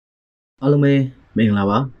အားလုံးပဲမင်္ဂလာ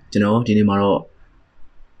ပါကျွန်တော်ဒီနေ့မှာတော့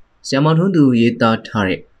ဆရာမထွန်းသူရေးသားထား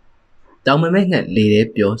တဲ့တောင်မမဲငှက်လေတဲ့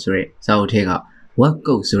ပြောဆိုတဲ့စာအုပ်ထဲကဝက်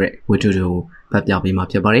ကုတ်ဆိုတဲ့ဝတ္ထုတွေကိုဖတ်ပြပေးမှာ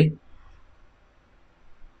ဖြစ်ပါတယ်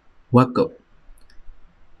ဝက်ကုတ်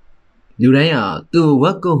လူတိုင်းကသူ့ဝ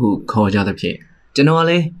က်ကုတ်ဟုခေါ်ကြသဖြင့်ကျွန်တော်က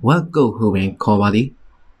လည်းဝက်ကုတ်ဟုပင်ခေါ်ပါသည်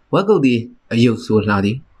ဝက်ကုတ်သည်အယုတ်ဆိုးလှသ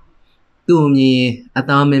ည်သူ့အမြင်အ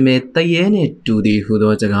သားမဲမဲတရဲနဲ့တူသည်ဟူ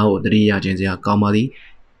သောစကားကိုသတိရခြင်းစရာကောင်းပါသည်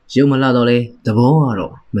ရုံမလာတော့လေသဘောက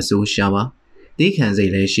တော့မစိုးရှာပါတီးခံစိ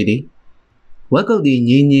တ်လည်းရှိသည်ဝက်ကုတ်သည်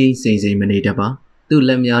ငြိမ်ငြိမ်စိမ့်စိမ့်မနေတတ်ပါသူ့လ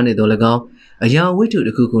က်များနဲ့တော့၎င်းအရာဝိတ္ထုတ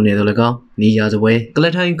စ်ခုခုနဲ့တော့၎င်းနေရာစပွဲကလ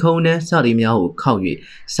ထိုင်ခုံနှန်းစသည်များကိုခောက်၍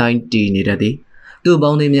ဆိုင်းတီးနေတတ်သည်သူ့ပေါ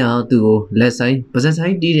င်းသည်များသူ့ကိုလက်ဆိုင်ပါးစပ်ဆို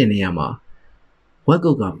င်တီးတဲ့နေရာမှာဝက်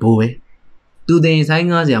ကုတ်ကဘိုးပဲသူတင်ဆိုင်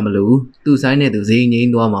ငားစရာမလိုသူ့ဆိုင်နဲ့သူဈေးငိမ့်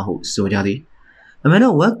သွားမှာဟုဆိုကြသည်အမှန်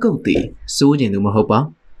တော့ဝက်ကုတ်သည်စိုးကျင်သူမဟုတ်ပါ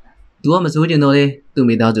သူကမစိုးကျင်တော့လေသူ့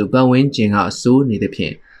မိသားစုပတ်ဝန်းကျင်ကအစိုးနေသည်ဖြ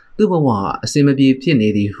င့်သူ့ဘဝအစင်မပြေဖြစ်နေ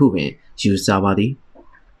သည်ဟုပင်ယူဆပါသည်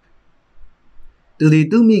သူသည်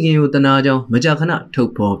သူ့မိခင်ကိုတနာကြောင်းမကြာခဏထု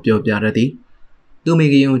တ်ဖော်ပြောပြတတ်သည်သူ့မိ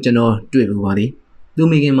ခင်ကိုကျွန်တော်တွေ့ဘူးပါသည်သူ့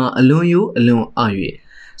မိခင်မှာအလွန်ယိုးအလွန်အ၍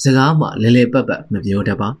စကားမှလဲလဲပတ်ပတ်မပြောတ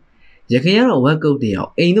တ်ပါရခင်ကတော့ဝက်ကုတ်တယောက်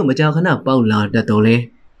အိမ်တို့မကြာခဏပေါက်လာတတ်တော့လဲ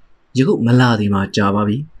ယခုမလာသည်မှာကြာပါ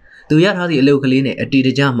ပြီသူရထားသည့်အလုပ်ကလေးနဲ့အတီတ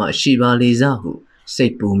ကျမှရှိပါလေစားဟုစိ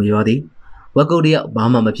တ်ပူမရွာသည်ဝက်ကုတ်တယောက်ဘာ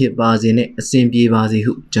မှမဖြစ်ပါစေနဲ့အစဉ်ပြေပါစေ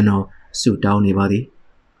ဟုကျွန်တော်ဆုတောင်းနေပါသည်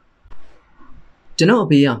ကျွန်တော်အ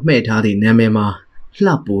ဖေကမှဲ့ထားသည့်နာမည်မှာ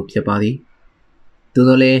လှပိုးဖြစ်ပါသည်သို့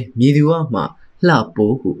တော်လည်းမြည်သူကမှလှ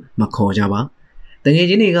ပိုးဟုမခေါ်ကြပါတငယ်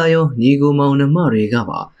ချင်းတွေကရောညီကိုမောင်နှမတွေက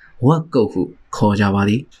ပါဝက်ကုတ်ဟုခေါ်ကြပါ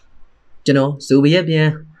သည်ကျွန်တော်စူပရက်ပြန်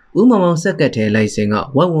ဦးမောင်မောင်ဆက်ကတ်ထဲလိုက်စဉ်က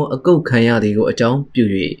ဝက်ဝံအကုတ်ခံရသည်ကိုအကြောင်းပြု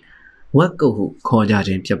၍ဝက်ကုတ်ဟုခေါ်ကြ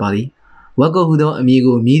ခြင်းဖြစ်ပါသည်ဝက်ကုတ်ဟုသောအမည်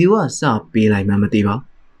ကိုမြည်သူကစပေးလိုက်မှမသိပါ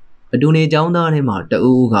အတူနေကျောင်းသားထဲမှာတ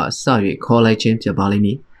အူးကစ၍ခေါ်လိုက်ခြင်းဖြစ်ပါလိမ့်မ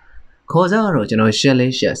ည်ခေါ်စားကတော့ကျွန်တော်ရှက်လဲ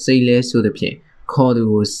ရှက်စိတ်လဲဆိုသည်ဖြင့်ခေါ်သူ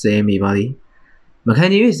ကိုဆဲမိပါသည်မခံ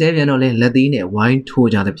ချင်၍ဆဲပြန်တော့လဲလက်သီးနဲ့ဝိုင်းထိုး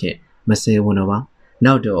ကြသည်ဖြင့်မဆဲဝန်တော့ပါ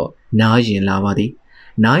နောက်တော့နားရင်လာပါသည်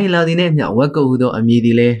နားရင်လာသည်နဲ့မျှဝက်ကုတ်ဟုသောအမည်သ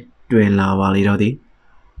ည်လဲတွင်လာပါလေတော့သည်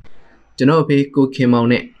ကျွန်တော်အဖေကိုခင်မောင်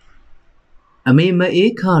နဲ့အမေမ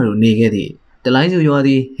အေးခါတို့နေခဲ့သည့်တလိုင်းစုရွာသ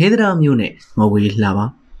ည်ဟင်းသဒမျိုးနဲ့မဝေးလှပါ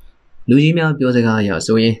လူကြီးများပြောစကားအရ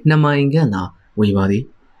ဆိုရင်2မိုင်ခန့်သာဝေးပါသည်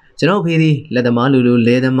ကျွန်တော်ဖေးသည်လက်သမားလူလူ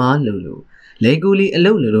လဲသမားလူလူလဲကူလီအ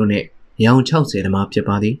လုတ်လူလူနဲ့ရောင်60သမားဖြစ်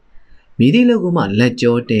ပါသည်မိသည့်လူကမှလက်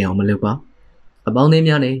ကြောတင်အောင်မလုပ်ပါအပေါင်းသေး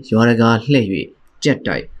များနဲ့ရွာတကာလှည့်၍ကြက်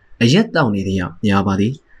တိုက်အရက်တောက်နေသည်များပါသ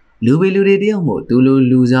ည်လူပေလူတွေတယောက်မို့သူလို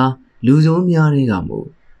လူစားလူဆိုးများတွေကမို့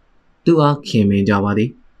သူအားခင်မင်ကြပါသည်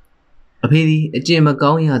အဖေသည်အကျင့်မ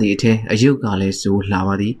ကောင်းရသည့်အထက်အယုတ်ကလည်းစိုးလှ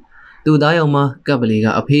ပါသည်သူသားရောက်မှကပ်ပလီက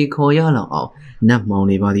အဖေခေါ်ရလောက်အောင်နတ်မောင်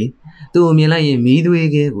နေပါသည်သူ့ကိုမြင်လိုက်ရင်မီးသွေး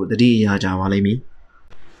ကဲကိုတတိရကြပါလိမ့်မည်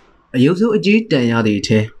အယုတ်ဆိုးအကြီးတန်ရသည့်အထ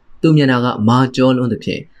က်သူ့မျက်နှာကမာကျောလွန်းသဖြ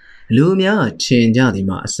င့်လူများကချင်ကြသည်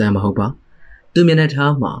မှာအစမ်းမဟုတ်ပါသူ့မျက်နှာ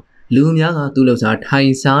ထားမှာလူများကသူ့လောက်စားထို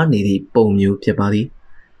င်စားနေသည့်ပုံမျိုးဖြစ်ပါသည်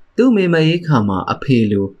သူ့မိမရေးခါမှာအဖေ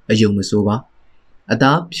လိုအယုံမဆိုးပါအ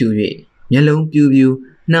သားဖြူ၍မျက်လုံးပြူပြူ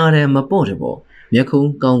နှာရံမပေါ့တပေါ့မျက်ခုံး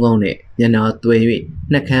ကောင်းကောင်းနဲ့မျက်နှာသွဲ၍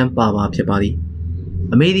နှက်ခမ်းပါပါဖြစ်ပါသည်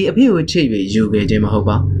အမေသည်အဖေကိုချိတ်၍ယူခဲ့ခြင်းမဟုတ်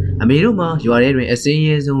ပါအမေတို့မှာရွာထဲတွင်အစင်း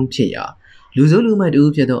ရဲဆုံးဖြစ်ရာလူစိုးလူမိုက်တူ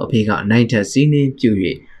ဖြစ်သောအဖေကနိုင်ထက်စီးနှင်းပြူ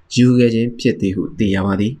၍ယူခဲ့ခြင်းဖြစ်သည်ဟုသိရ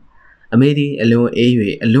ပါသည်အမေသည်အလွန်အေး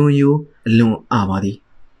၍အလွန်ယိုးအလွန်အာပါသည်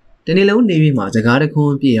တနေ့လုံးနေပြီးမှစကားတခွ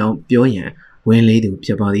န်းပြည့်အောင်ပြောရန်ဝင်လေးသူဖြ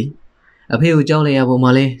စ်ပါသည်အဖေကိုကြောက်လျက်ပုံ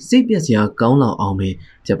မှာလဲစိတ်ပြက်စရာကောင်းလောက်အောင်ပင်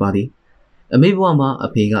ဖြစ်ပါသည်အမေဘဝမှာအ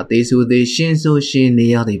ဖေကသေဆိုသေးရှင်းဆိုရှင်းနေ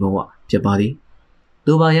ရတဲ့ဘဝဖြစ်ပါသည်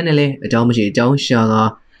သူပါရနဲ့လဲအကြောင်းမရှိအကြောင်းရှာက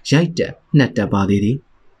ရိုက်တက်နှက်တက်ပါသေးသည်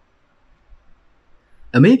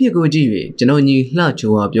အမေဖြစ်ကိုကြည့်၍ကျွန်တော်ညီလှ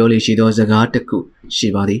ချိုးကပြောလို့ရှိသောစကားတစ်ခုရှိ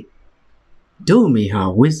ပါသည်တို့အမေဟာ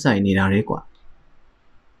ဝစ်ဆိုင်နေတာလေကွာ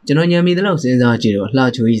ကျွန်တော်ညံမိတဲ့လောက်စဉ်းစားကြည့်တော့လှ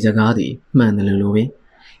ချိုးကြီးစကားသည်မှန်တယ်လို့ပဲ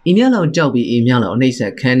အင်းမြလောက်ကြောက်ပြီးအင်းမြလောက်နှိမ့်ဆ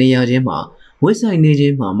က်ခံနေရခြင်းမှာဝစ်ဆိုင်နေခြ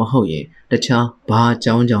င်းမှာမဟုတ်ရင်တခြားဘာအ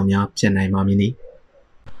ကြောင်းကြောင့်များဖြစ်နိုင်မှာမည်နည်း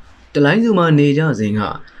တလိုင်းစုမှာနေကြစဉ်က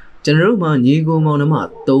ကျွန်တော်တို့မှာညီကိုမောင်နှမ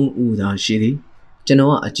3ဦးသာရှိသည်ကျွန်တော်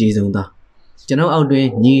ကအကြီးဆုံးသားကျွန်တော်အောက်တွင်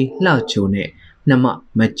ညီလှချိုနဲ့နှမ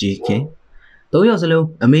မကြီးခင်3ယောက်စလုံး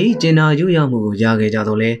အမေကျင်နာယူရမှုကိုရခဲ့ကြ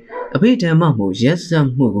တော့လဲအဖေဓမ္မမှုရက်စက်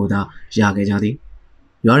မှုကိုသာရခဲ့ကြသည်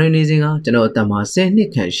ရွာရင်းနေစဉ်ကကျွန်တော်အသက်မှာ10နှစ်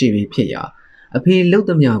ခန့်ရှိပြီဖြစ်ရာအဖေလှုပ်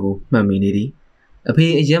သမျှကိုမှတ်မိနေသည်အဖေ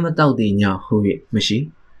အရက်မတောက်သည်ညဟူ၍မရှိ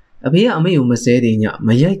အဖေကအမေကိုမဆဲသည်ညမ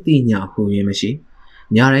ရိုက်သည်ညဟူ၍မရှိ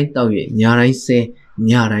ညတိုင်းတောက်၍ညတိုင်းဆဲ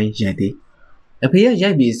ညတိုင်းရိုက်သည်အဖေက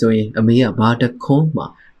ရိုက်ပြီဆိုရင်အမေကဘာတခွန်းမှ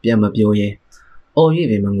ပြန်မပြောရဲအော်၍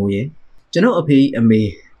ပင်မငိုရဲ ကျွန်တော်အဖေအမေ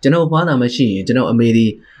ကျွန်တော်ဘာသာမရှိရင်ကျွန်တော်အမေဒီ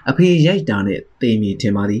အဖေရိုက်တာနဲ့တေးမိထ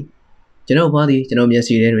င်ပါသည်ကျွန်တော်ဘာသည်ကျွန်တော်မျက်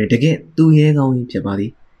စိထဲတွင်တကယ်သူရဲကောင်းကြီးဖြစ်ပါသ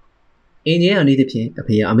ည်အင်းကြီးအနေဖြင့်အ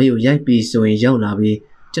ဖေကအမေကိုရိုက်ပြီးဆိုရင်ရောက်လာပြီး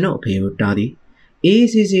ကျွန်တော်အဖေကိုတားသည်အေး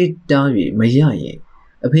စစ်စစ်တား၍မရရင်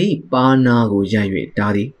အဖေပါနာကိုရိုက်၍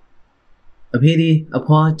တားသည်အဖေသည်အ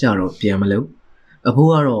ဖွားကြတော့ပြန်မလို့အ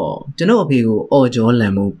ဖိုးကတော့ကျွန်တော်အဖေကိုအော်ကြောလ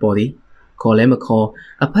န်မုံပေါ်သည်ခေါ်လဲမခေါ်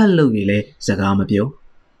အဖက်လုပ်၍လဲစကားမပြော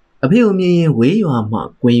အဖေကိုမြင်ရင်ဝေးရွာမှ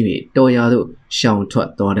ကွင်း၍တော်ရသို့ရှောင်ထွက်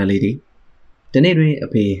တော်တယ်လေသည်ဒီနေ့တွင်အ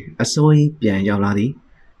ဖေအစိုးရပြန်ရောက်လာသည်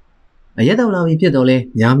အရက်တော်လာပြီဖြစ်တော့လဲ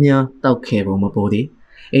များများတောက်ခဲပုံမပေါ်သည်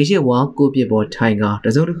အိမ်ရှိဝါကိုပြစ်ပေါ်ထိုင်ကတ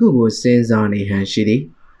စုံတစ်ခုကိုစဉ်းစားနေဟန်ရှိသည်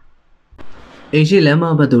အိမ်ရှိလမ်းမ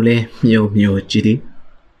ဘက်သို့လဲမြုံကြည့်သည်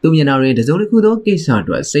သူမျက်နှာတွင်တစုံတစ်ခုသောကိစ္စအ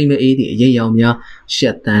တွက်စိတ်မအေးသည့်အရေးအယောင်များရှ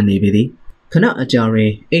က်တမ်းနေပေသည်ခဏအကြာတွ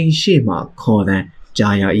င်အိမ်ရှိမှခေါ်သံ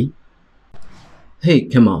ကြားရ၏ဟေး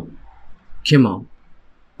ခင်မောင်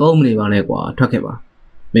ပုံးမနေပါနဲ့ကွာထွက်ခဲ့ပါ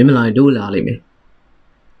မင်းမလာတို့လာလိမ့်မယ်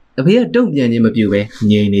အဖေကတုံ့ပြန်ခြင်းမပြုဘဲ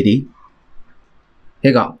ငြိမ်နေသည်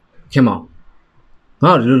ဟဲ့ကောင်ခင်မောင်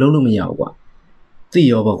ငါ့ကိုဒီလိုလုံးလို့မရဘူးကွာသိ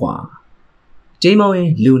ရောပေါ့ကွာကျိန်းမောင်ရင်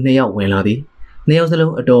လူနှစ်ယောက်ဝင်လာသည်နှစ်ယောက်စ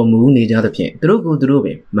လုံးအတော်မူနေကြသဖြင့်သူတို့ကိုသူတို့ပ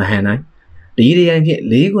င်မဟန်နိုင်ဒီရိုင်းဖြင့်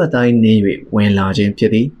လေးခွက်တိုင်းနေ၍ဝင်လာခြင်းဖြ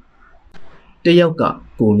စ်သည်တယောက်က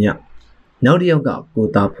ကိုမြနောက်တစ်ယောက်ကကို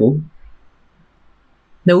သားဖို့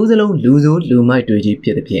နှစ်ဦးစလုံးလူဆိုးလူမိုက်တွေကြီးဖြ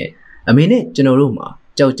စ်သဖြင့်အမေနဲ့ကျွန်တော်တို့မှာ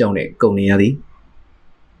ကြောက်နဲ့ကုန်နေရသည်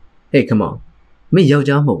ဟေးခမောင်မင်းယော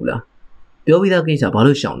က်ျားမဟုတ်ဘူးလားပြောပြီးသားကိစ္စဘာ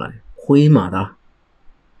လို့ရှောင်လာလဲခွေးမာသား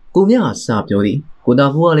ကိုမြကစပြောသည်ကို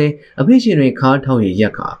သားဖို့ကလည်းအဖေရှင်တွေခါထောက်ရရ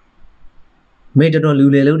က်ခါမေတော်တော်လူ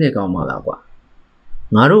လေလုံးတဲ့ကောင်မလားကွာ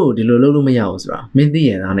ငါတို့ဒီလိုလုပ်လို့မရဘူးဆိုတာမင်းသိ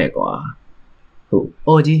ရသားနဲ့ကွာဟုတ်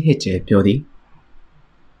အော်ကြီးဟစ်ကျဲပြောသည်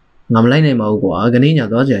ငါမလိုက်နိုင်ပါဘူးကွာခဏည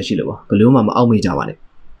သွားကြရရှိလို့ပါဘလို့မှမအောက်မေ့ကြပါနဲ့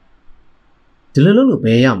ဒီလိုလုပ်လို့ဘ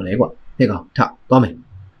ယ်ရမလဲကွာဟဲ့ကောင်ထသွားမယ်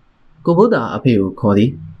ကိုဘုဒ္ဓအဖေကိုခေါ်သည်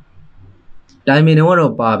တိုင်မင်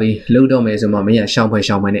တော့ပါပြီးလှုပ်တော့မယ်ဆိုမှမင်းရရှောင်းဖွဲ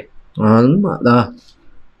နဲ့မသား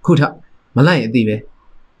ခုထမလိုက်ရင်အသိပဲ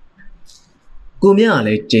ကိုမြကလ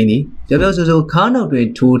ည်းကျင်းသည်ပြောဆိုခါးနောက်တွင်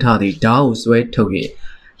ထိုးထားသည့်ဓာတ်ကိုဆွဲထုတ်၍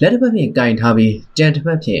လက်တစ်ဖက်ဖြင့်ကင်ထားပြီးကြံတစ်ဖ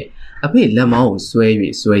က်ဖြင့်အဖေလက်မောင်းကိုဆွဲ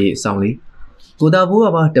၍စောင်းသည်ကိုသားဘိုးက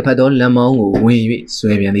ပါတစ်ဖက်သောလက်မောင်းကိုဝင်၍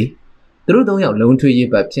ဆွဲပြန်သည်သူတို့သုံးယောက်လုံးထွေးရ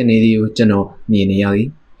ပတ်ဖြစ်နေသည်ကိုကျွန်တော်မြင်နေရသည်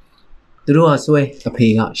သူတို့ကဆွဲအဖေ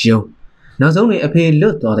ကယုံနောက်ဆုံးတွင်အဖေလွ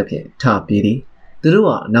တ်သွားသဖြင့်ထပြေးသည်သူတို့က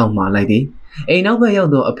အနောက်မှလိုက်သည်အိမ်နောက်ဘက်ရော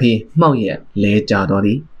က်သောအဖေမှောက်ရက်လဲကျသွားသ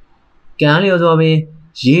ည်ကံလျော်စွာပင်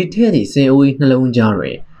ရေထဲသည့်စင်အိုးနှလုံးကြားတွ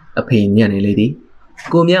င်အဖေညံ့နေလေသည်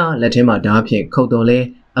ကိုမြလက်ထဲမှဓာတ်ဖြင့်ခုတ်တော်လဲ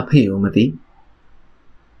အဖေကိုမသိ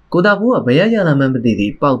ကိုသားဘိုးကဘယ်ရလာမှမသိသ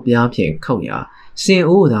ည်ပေါက်ပြားဖြင့်ခုတ်ရာစင်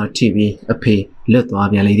အိုးသာထိပြီးအဖေလွတ်သွား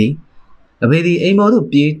ပြန်လေသည်အဖေသည်အိမ်ပေါ်သို့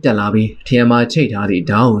ပြေးတက်လာပြီးထရံမှာချိတ်ထားသည့်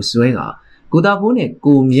ဓာတ်ကိုဆွဲကာကိုသားဘိုးနှင့်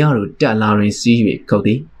ကိုမြတို့တက်လာတွင်စီး၍ခုတ်သ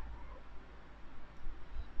ည်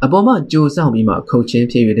အပေါ်မှကြိုဆောင်ပြီးမှခုတ်ချင်း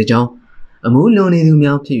ဖြစ်၍တကြောင်အမှုလွန်နေသူ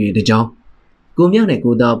များဖြစ်၍တကြောင်ကိုမြနဲ့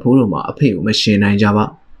ကိုသားဘိုးတို့မှအဖေကိုမရှင်နိုင်ကြပါ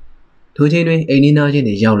ထိုချိန်တွင်အိမ်နီးနားချင်း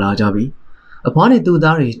တွေရောက်လာကြပြီအဖွားနဲ့သူ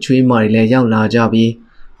သားတွေချွေးမတွေလည်းရောက်လာကြပြီး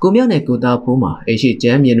ကိုမြနဲ့ကိုသားဘိုးမှအိမ်ရှိကျ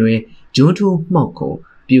မ်းမြင်တွင်ဂျွန်းထူးမှောက်ခုံ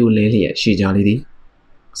ပြိုလဲလျက်ရှိကြလေသည်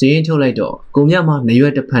စည်ရင်ထုတ်လိုက်တော့ကိုမြမှနေရွ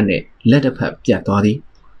က်တစ်ဖက်နဲ့လက်တစ်ဖက်ပြတ်သွားသည်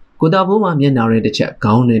ကိုသားဘိုးမှမျက်နှာတွင်တစ်ချက်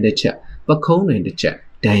ခေါင်းတွင်တစ်ချက်ပခုံးတွင်တစ်ချက်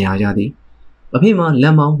ဒဏ်ရာရသည်အဖေမှလ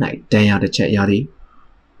က်မောင်း၌ဒဏ်ရာတစ်ချက်ရသည်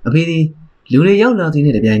အဖေသည်လူတွေရောက်လာသည်နှ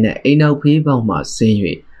င့်တပြိုင်နက်အိမ်နောက်ဖေးပေါက်မှဆင်း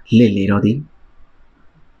၍လစ်လေတော့သည်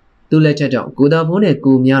သူလက်ချက်ကြောင့်ကိုသားဘိုးနှင့်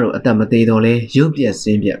ကိုမြတို့အသက်မသေးတော့လဲရုပ်ပြက်ဆ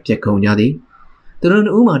င်းပြက်ဖြစ်ကုန်ကြသည်သူတို့နှ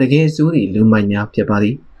စ်ဦးမှတကယ်ဆိုးသည့်လူမိုက်များဖြစ်ပါသ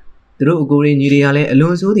ည်သူတို့အကိုရင်းညီတွေကလည်းအလွ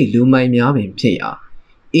န်ဆိုးသည့်လူမိုက်များပင်ဖြစ်ရာ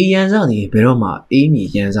အေးရန်စားသည်ဘယ်တော့မှအေးမီ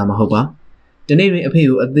ရန်စားမဟုတ်ပါဒီနေ့တွင်အဖေ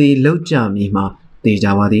ကိုအသေးလောက်ကြမည်မှသေကြ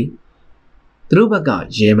ပါသည်သူတို့ဘက်က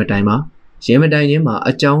ရဲမတိုင်ပါရဲမတိုင်ချင်းမှာ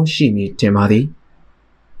အကြောင်းရှိမည်ထင်ပါသည်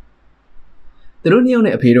သူတို့နှစ်ယောက်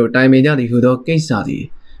နဲ့အဖေတို့တိုင်ပင်ကြသည်ဟုသောကိစ္စသည်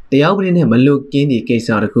တရားဥပဒေနဲ့မလွတ်ကင်းသည့်ကိစ္စ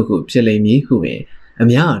တစ်ခုခုဖြစ်လိမ့်မည်ဟုပင်အ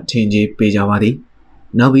များထင်ကြီးပေးကြပါသည်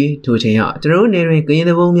နောက်ပြီးထိုချိန်ကကျွန်တော်တို့နေတွင်ကရင်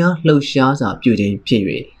သဘုံများလှုပ်ရှားစာပြုခြင်းဖြစ်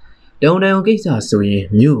၍တုံတန်ကိစ္စဆိုရင်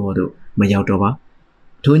မြို့ပေါ်သို့မရောက်တော့ပါ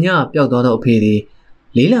ထိုညပျောက်သွားသောအဖေသည်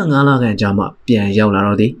၄လ၅လခန့်ကြာမှပြန်ရောက်လာ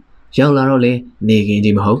တော့သည်ရောက်လာတော့လဲနေကင်း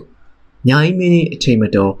ကြီးမဟုတ်ညာကြီးမင်းကြီးအချိန်မ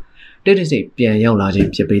တော်တိတ်တိတ်စိတ်ပြန်ရောက်လာခြင်း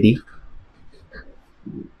ဖြစ်ပေသည်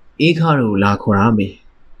အေးခါတို့လာခေါ်ရမေ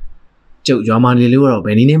ကျုပ်ရွာမလေးလို့တော့ဘ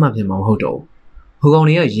ယ်နည်းနဲ့မှဖြစ်မှာမဟုတ်တော့ဘူးဟိုကောင်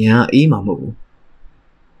တွေကရင်ကအေးမှမဟုတ်ဘူး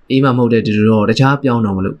အေးမှမဟုတ်တဲ့တူတော့တခြားပြောင်း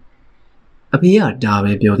တော့မလို့အဖေကဒါ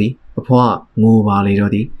ပဲပြောသည်အဖွားငိုပါလေ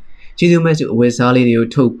တော့သည်ကျေးဇူးမဲ့စုအဝယ်စားလေးတွေကို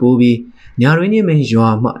ထုတ်ပိုးပြီးညာရင်းချင်းမင်းရွာ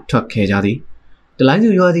မှထွက်ခဲ့ကြသည်တ တလိုင်းစု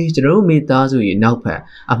ရွာသည်ကျွန်တော်တို့မိသားစု၏နောက်ဖက်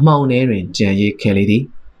အမှောင်ထဲတွင်ကြံရစ်ခဲ့လေသည်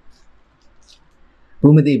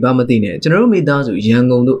ဘူးမသိဘာမသိနဲ့ကျွန်တော်တို့မိသားစုရန်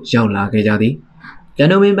ကုန်သို့ရောက်လာခဲ့ကြသည်ရန်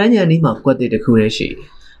ကုန်ပင်ပန်းခြံနီးမှာကွက်တစ်တစ်ခုတည်းရှိ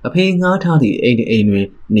အဖေငှားထားသည့်အိမ်တွင်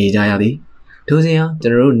နေကြရသည်ထိုစဉ်ဟာကျွ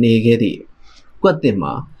န်တော်တို့နေခဲ့သည့်ကွက်တစ်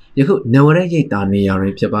မှာယခုနဝရက်ရိတ်သားနေရာတွ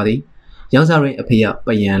င်ဖြစ်ပါသည်ရောင်းစားတွင်အဖေကပ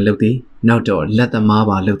ယံလုပ်သည်နောက်တော့လက်သမား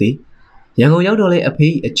ပါလုပ်သည်ရန်ကုန်ရောက်တော့လေအဖေ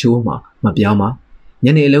အချိုးမှာမပြောင်းပါည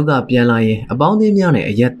နေအလုပ်ကပြန်လာရင်အပေါင်းအသင်းများနဲ့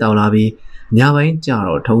အရက်တောက်လာပြီးညပိုင်းကျ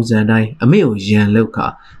တော့ထုံစံတိုင်းအမေကိုရန်လောက်ခ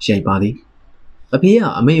ရိုက်ပါသည်အဖေက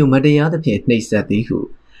အမေကိုမတရားသဖြင့်နှိပ်စက်သည်ဟု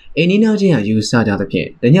အိမ်နီးနားချင်းကယူဆကြသဖြင့်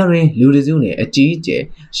တညတွင်လူတစုနှင့်အကြီးအကျယ်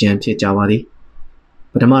ရန်ဖြစ်ကြပါသည်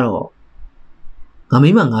ပထမတော့ငါမိ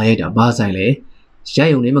မငါရိုက်တာဘာဆိုင်လဲရို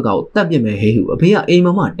က်ုံနေမကောက်တတ်ပြစ်မယ်ဟေးဟုအဖေကအိမ်မ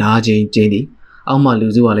ဓာချင်းကျင်းသည်အောက်မှလူ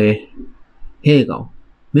စုကလည်းဟဲ့ကောင်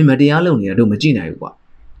မင်းမတရားလုပ်နေတာတို့မကြည့်နိုင်ဘူးကွာ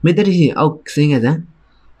မင်းတတိရှင်အောက်ဆင်းခဲ့စမ်း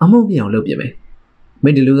အမုန်းပြအောင်လုပ်ပြမယ်မ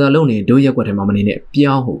င်းဒီလူကလုံနေဒိုးရက်ွက်ထဲမှာမနေနဲ့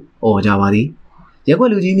ပြောင်းဟုអော်ကြပါသည်ရက်ွက်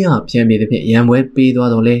လူကြီးများဖြန့်ပြေသဖြင့်ရံပွဲပေးသွား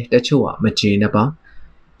တော့လဲတချို့ကမချေနဲ့ပါ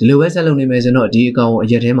ဒီလိုပဲဆက်လုပ်နေမယ်ဆိုတော့ဒီအကောင်ကိုအ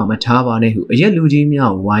ရက်ထဲမှာမထားပါနဲ့ဟုအရက်လူကြီး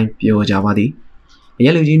များဝိုင်းပြောကြပါသည်အရ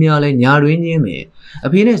က်လူကြီးများလည်းညာတွင်ချင်းပဲအ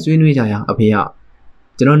ဖေနဲ့ဆွေးနွေးကြရာအဖေက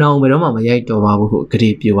ကျွန်တော်နောက်ဘယ်တော့မှမရိုက်တော့ပါဘူးဟုဂတိ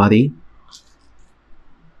ပြုပါသည်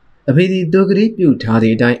အဖေဒီတူဂတိပြုထား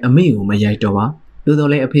တဲ့အတိုင်းအမေကိုမရိုက်တော့ပါသို့တော်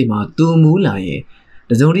လည်းအဖေမှာသူမူးလာရင်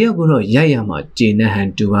တစုံတစ်ယောက်ကိုတော့ရိုက်ရမှကျေနပ်ဟန်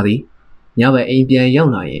တူပါသည်ညဘက်အိမ်ပြန်ရော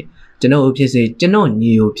က်လာရင်ကျွန်တော်ဖြစ်စေကျွန်တော်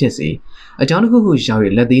ညီကိုဖြစ်စေအကြောင်းတစ်ခုခုရှောက်ရ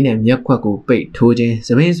လက်သေးနဲ့မျက်ခွက်ကိုပိတ်ထိုးခြင်းသ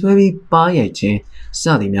ပင်ဆွဲပြီးပါးရိုက်ခြင်းစ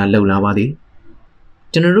သည်များလှုပ်လာပါသည်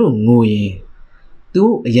ကျွန်တော်တို့ငိုရင်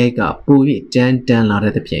သူ့အရိုက်ကပို၍တန်းလာ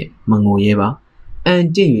တဲ့ဖြင့်မငိုရဲပါအန်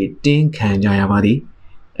ကျင့်၍တင်းခံကြရပါသည်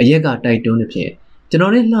အရက်ကတိုက်တွန်းတဲ့ဖြင့်ကျွန်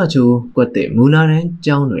တော်နဲ့လှချိုးကွက်တဲ့မူလာတန်း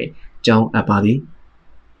ကျောင်းတွင်ကျောင်းအပ်ပါသည်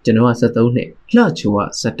ကျွန်တော်က73နှစ်လှချိုးက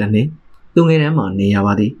17နှစ်သူငယ်တန်းမှာနေရ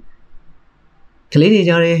ပါသည်ကလေးတွေ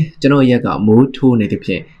ကြားထဲကျွန်တော်ရက်ကမိုးထိုးနေတဲ့ဖြ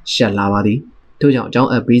င့်ရှက်လာပါသည်ထို့ကြောင့်ကျောင်း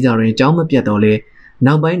အပ်ပြီးကြရင်ကျောင်းမပြတ်တော့လဲ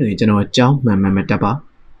နောက်ပိုင်းတွင်ကျွန်တော်ကျောင်းမှန်မတက်ပါ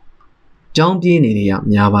ကျောင်းပြေးနေရ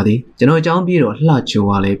များပါသည်ကျွန်တော်ကျောင်းပြေးတော့လှချိုး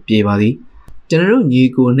ကလည်းပြေးပါသည်ကျွန်တော်တို့ညီ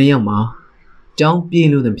ကို2ယောက်မှာကျောင်းပြေး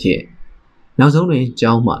လို့သဖြင့်နောက်ဆုံးတွင်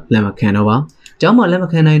ကျောင်းမှလက်မခံတော့ပါကျောင်းမှလက်မ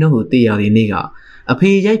ခံနိုင်တော့ဟုသိရသည့်နေ့ကအဖေ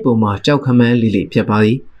ရိုက်ပုံမှာကြောက်ခမန်းလေးလေးဖြစ်ပါသ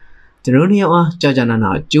ည်ကျွန်တော်2ယောက်အားကြာ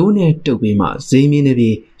နာကျိုးနဲ့တုပ်ပြီးမှဈေးမြင်းနေ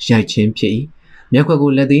ပြီးရိုက်ချင်းဖြစ်၏မျက်ခွက်ကို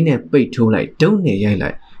လက်သေးနဲ့ပိတ်ထိုးလိုက်တုံးနဲ့ရိုက်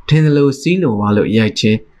လိုက်ထင်းသလိုစီးလုံသွားလို့ရိုက်ချ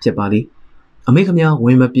င်းဖြစ်ပါသည်အမေခမဝ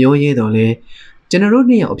င်မပြောရဲတော့လဲကျွန်တော်တို့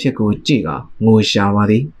2ယောက်အဖြစ်ကိုကြည့်ကငိုရှာပါ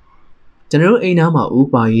သည်ကျွန်တော်တို့အိမ်သားမှာဥ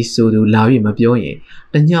ပါကြီးဆိုသူလာပြီးမပြောရင်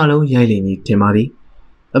တညလုံးရိုက်လိမ့်မည်ထင်ပါသည်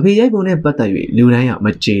အဖေရိုက်ပုံနဲ့ပတ်သက်၍လူတိုင်းကမ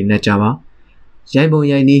ကြေနပ်ကြပါရိုက်ပုံ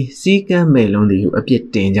ရိုက်နည်းစီးကမ်းမဲ့လုံးသည်ဟုအပြစ်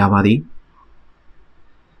တင်ကြပါသည်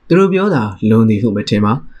သူတို့ပြောတာလုံးသည်ဟုမထင်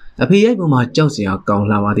ပါအဖေရိုက်ပုံမှာကြောက်စရာကောင်း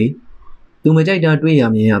လာပါသည်သူမကြိုက်တာတွေ့ရ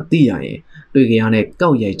မြင်ရသိရရင်တွေ့ကြရနဲ့ကော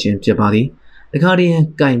က်ရိုက်ခြင်းဖြစ်ပါသည်တခါတည်း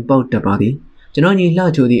ကင်ပေါက်တတ်ပါသည်ကျွန်တော်ညီလှ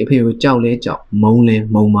ချိုသည်အဖေကိုကြောက်လဲကြောက်မုန်းလဲ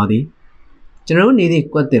မုန်းပါသည်ကျွန်တော်နေသည့်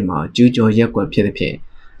ကွက်တင်မှာကျူးကျော်ရက်ကွက်ဖြစ်သည်ဖြင့်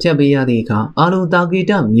ဖြတ်ပေးရသည့်အခါအာလုံတာဂီ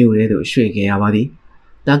တမြို့ထဲသို့ရွှေ့ခဲ့ရပါသည်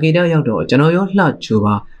တာဂီတရောက်တော့ကျွန်တော်ရောလှချို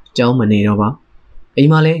ပါကြောင်းမနေတော့ပါအိ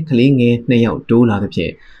မ်မှာလဲကလေးငယ်2ယောက်တိုးလာသည်ဖြ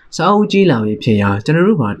င့်စာအုပ်ကြီးလာပြီဖြစ်ရာကျွန်တော်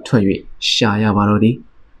တို့ကထွက်၍ရှာရပါတော့သည်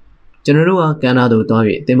ကျွန်တော်တို့ကကန်နာသို့သွား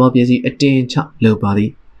၍တင်မောပစ္စည်းအတင်းချလုပ်ပါသည်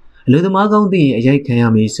အလူသမားကောင်းသိရင်အရိုက်ခံရ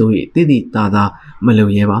မည်ဆို၍တိတိသားသားမလု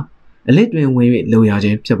ပ်ရဲပါအလစ်တွင်ဝင်၍လုပ်ရခြ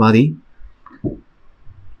င်းဖြစ်ပါသည်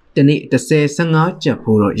တနေ့10-15ကျပ်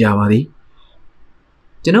ဖို့တော့ရပါသည်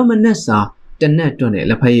ကျွန်တော်မနက်စာတနက်တွက်နဲ့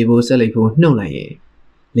လက်ဖက်ရည်ဖို့ဆက်လိုက်ဖို့နှုတ်လိုက်ရင်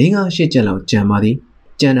5-8ကျပ်လောက်ကျန်ပါသည်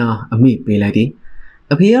ကျန်တာအမိပေးလိုက်သည်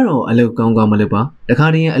အဖေကတော့အလုပ်ကောင်းမလုပ်ပါတခါ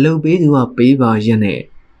တည်းအလုပ်ပေးသူကပေးပါရက်နဲ့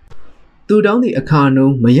သူတောင်းသည့်အခါ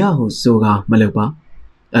နှုံးမရဟုဆိုကာမလုပ်ပါ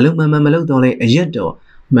အလုပ်မှန်မလုပ်တော့လဲအရက်တော့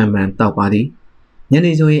မှန်တောက်ပါသည်ည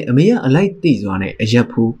နေဆိုရင်အမေကအလိုက်တိစွာနဲ့အရက်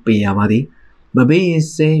ဖူးပေးရပါသည်မပေးရင်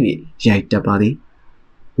ဆဲ၍ရိုက်တက်ပါသည်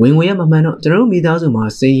ဝင်ရမမှန်တော့ကျွန်တော်မိသားစုမှာ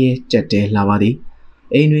ဆင်းရဲကြက်တဲလာပါသည်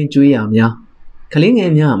အိမ်တွင်ကျွေးရများကလေးင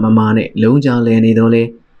ယ်များမမာနဲ့လုံးကြလဲနေတော့လဲ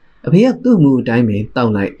အဖေကသူ့မူအတိုင်းပဲတော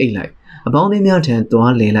က်လိုက်အိတ်လိုက်အပေါင်းအသင်းများထံ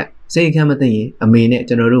သွားလဲလိုက်စိတ်ခမ်းမသိရင်အမေနဲ့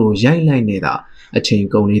ကျွန်တော်တို့ကိုရိုက်လိုက်နေတာအချိန်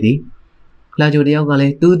ကုန်နေသည်လှချိုတယောက်ကလ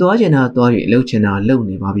ည်းသူသွားချင်တာသွား၍လှုပ်ချင်တာလှုပ်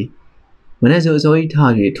နေပါပြီမနေ့ဆိုအစိုးရ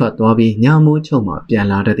ထား၍ထွက်သွားပြီးညမိုးချုံမှပြန်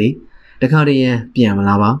လာတတ်သည်တခါတည်းပြန်မ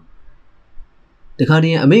လာပါတခါတ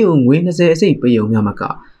ည်းအမေကိုငွေ20အစိတ်ပေးုံများမက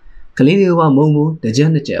ကလေးတွေကမုံမူတစ်ချက်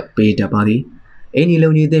နှစ်ချက်ပေးတတ်ပါသည်အင်းဒီ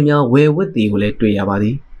လုံနေတဲ့များဝယ်ဝတ်သည်ကိုလည်းတွေ့ရပါသ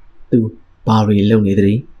ည်သူဘာတွေလုပ်နေသ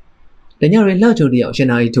ည်တညရီလှချိုတယောက်ရှင်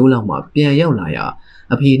နာရီထိုးလောက်မှပြန်ရောက်လာရာ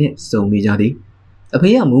အဖေနဲ့စုံမိကြသည်အဖေ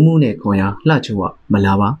ကမူးမူးနဲ့ခေါ်ရာလှချိုကမ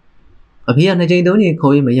လာပါ အဖေကနှစ်ချိန်သုံးချိန်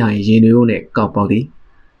ခေါ်ရင်မရရင်ရေနွေးဦးနဲ့ကောက်ပေါက်သည်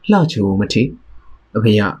လှချိုမထီအ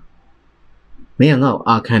ဖေကမင်းကငါ့ကို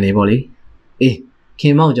အာခံနေပေါ့လေအေးခ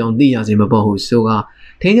င်မောက်ကြောင့်သိရစီမပေါ့ဟုဆိုက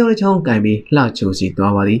ထင်းကြောင်တစ်ချောင်းကင်ပြီးလှချိုစီ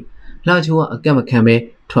သွားပါသည်လှချိုကအကက်မခံပဲ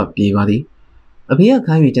ထွက်ပြေးပါသည်အဖေက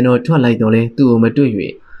ခိုင်းပြီးကျွန်တော်ထွက်လိုက်တော့လဲသူ့ကိုမတွေ့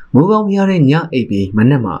၍မိုးကောင်းမရတဲ့ညအိပ်ပြီးမ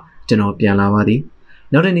နက်မှကျွန်တော်ပြန်လာပါသည်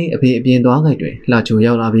နောက်တစ်နေ့အဖေအပြင်သွားခိုက်တွင်လှချို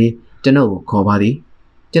ရောက်လာပြီးကျွန်တော်ကိုခေါ်ပါသည်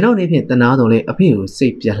ကျွန်တော်နေဖြင့်တနာတော်လဲအဖေကိုစိ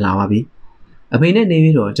တ်ပြတ်လာပါပြီအဖေနဲ့နေ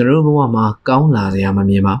ပြီးတော့ကျွန်တော်တို့ဘဝမှာကောင်းလာစရာမ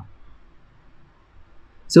မြင်ပါ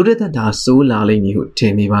စိုးရသက်တာစိုးလာလိမ့်မည်ဟုထ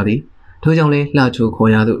င်မိပါသည်ထို့ကြောင့်လဲလှချို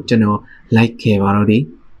ခေါ်ရသို့ကျွန်တော်လိုက်ခဲ့ပါတော့သည်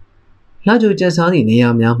လှချိုကျက်စားသည့်နေရာ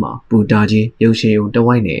များမှာပူတာကြီးရုပ်ရှင်ုံတ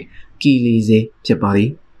ဝိုက်နဲ့ကီလီစေးဖြစ်ပါသည်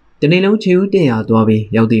တနေ့လုံးခြေဦးတက်ရသွားပြီး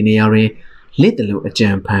ရောက်သည့်နေရာတွင်လက်တလို့အကြံ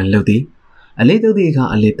ဖန်လုပ်သည်အလေးတုပ်သည့်အခါ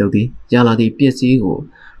အလေးတုပ်သည်ရလာသည့်ပစ္စည်းကို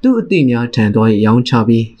သူ့အသိများထံသွားရောင်းချ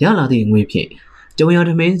ပြီးရလာသည့်ငွေဖြင့်ကျုံရထ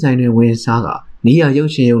မင်းဆိုင်တွင်ဝင်စားကနီးရရု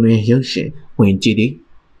ပ်ရှင်ုံတွင်ရုပ်ရှင်ဝင်ကြည့်သည်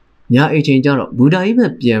ညအိတ်ချင်းကျတော့ဘူဒါကြီးဘ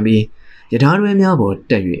က်ပြန်ပြီးယထာတွဲများပေါ်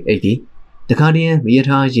တက်၍အိတ်သည်တခါတည်းမယ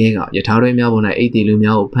ထာရဲကယထာတွဲများပေါ်၌အိတ်သည်လူ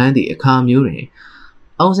များကိုဖမ်းသည့်အခါမျိုးတွင်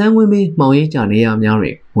အောင်ဆန်းဝင်းပြီးမှောင်ရိပ်ကြနေရများတွ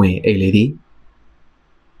င်ဝင်အိတ်လေသည်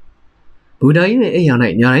ဘူဒါကြီးရဲ့အိတ်ရ၌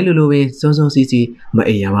ညာတိုင်းလိုပင်စောစောစီးစီးမ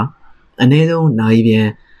အိတ်ရပါအနည်းဆုံးနိုင်ပြန်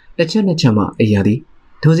တစ်ချက်နှစ်ချက်မှအိတ်ရသည်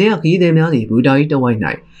ထိုစဉ်ကခီးသည်များသည်ဘူဒါကြီးတဝိုက်၌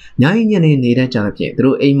ညာရင်ညနေနေတတ်ကြသဖြင့်သူ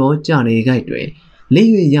တို့အိမ်မောကြနေကြတွင်လေး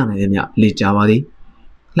၍ရနိုင်သည်များလေကြပါသည်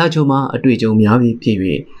လှချိုမှာအတွေ့အကြုံများပြီးဖြစ်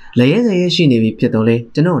၍လက်ရဲစရဲရှိနေပြီဖြစ်တော့လေ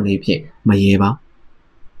ကျွန်တော်အနေဖြင့်မရေပါ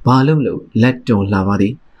ဘာလို့လက်တွန်လာပါသ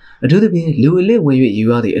ည်အထူးသဖြင့်လူအလစ်ဝင်၍ယူ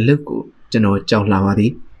ရသည့်အလုပ်ကိုကျွန်တော်ကြောက်လာပါသ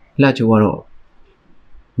ည်လှချိုကတော့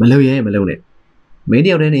မလုပ်ရဲမလုပ်နဲ့မင်းတ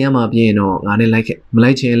ယောက်တည်းနေရမှာပြင်းတော့ငါနဲ့လိုက်ခဲ့မ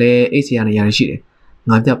လိုက်ချင်လဲအိတ်ဆရာနေရာရှိတယ်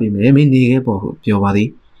ငါပြပေးမယ်မင်းနေခဲ့ပေါ့ဟုပြောပါသည်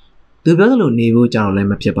သူပြောသလိုနေဖို့ကြတော့လည်း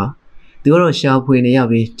မဖြစ်ပါသူကတော့ရှာဖွေနေရ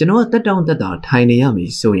ပြီးကျွန်တော်ကတက်တောင့်တက်တာထိုင်နေရမည်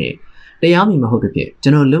ဆိုရင်တရားမီမဟုတ်တဲ့ဖြင့်ကျွ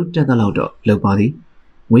န်တော်လှုပ်တက်တဲ့လောက်တော့လှုပ်ပါသည်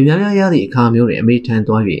ငွေများများရသည့်အခါမျိုးတွင်အမေထန်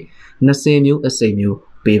သွား၍20မျိုးအစိမ်မျိုး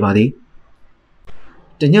ပေးပါသည်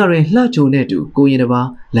တညတွင်လှချိုနှင့်တူကိုရင်တစ်ပါး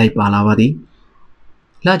လိုက်ပါလာပါသည်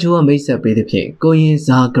လှချိုကမိတ်ဆက်ပေးသည်ဖြင့်ကိုရင်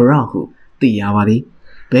ဇာဂရဟုသိရပါသည်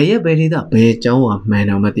ဘယ်ရက်ဘယ်ဒေသဘယ်ကျောင်းဝမှန်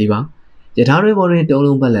တော်မသိပါယထာတွေပေါ်တွင်တုံး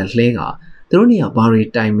လုံးပတ်လက်လှဲကသူတို့နေရာဘာတွေ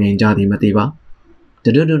တိုင်ပင်ကြသည်မသိပါတ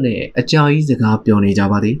တို့တို့နဲ့အကြာကြီးစကားပြောနေကြ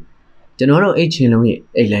ပါသည်ကျွန်တော်တို့အိတ်ချင်လုံးရဲ့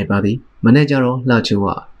အိတ်လိုက်ပါသည်မနေ့ကျတော့လှချိုက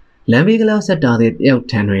လမ်းဘေးကလားဆက်တာတဲ့တယောက်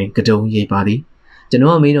ထံတွင်ကတုံးရိပ်ပါသည်ကျွန်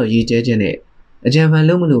တော်ကမင်းတော့ရေကျဲခြင်းနဲ့အကြံဖန်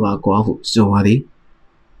လုံးမလို့ပါကွာဟုဆိုပါသည်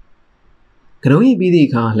ကတုံးရိပ်ပြီးသည့်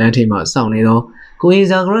အခါလမ်းထိပ်မှစောင့်နေသောကိုရင်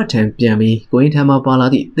ဇာကရထံပြန်ပြီးကိုရင်ထံမှပါလာ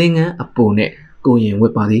သည့်သင်္ကန်းအပိုနဲ့ကိုရင်ဝ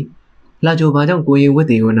တ်ပါသည်လှချိုဘာကြောင့်ကိုရင်ဝတ်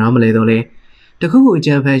သည်ကိုနားမလဲတော့လဲတခုခုအ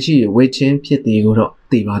ကြံဖန်ရှိဝတ်ချင်းဖြစ်သည်ကိုတော့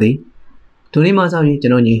သိပါသည်ထိုနေ့မှစပြီးကျွ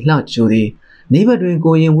န်တော်ညီလှချိုသည်နေဘက်တွင်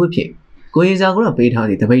ကိုရင်ဝတ်ဖြင့်ကိုရင်ဇာကရပေးထား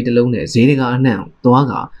သည့်တပိတ်တစ်လုံးနဲ့ဈေးတကာအနှံ့သွား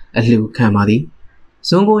ကအလှခံပါသည်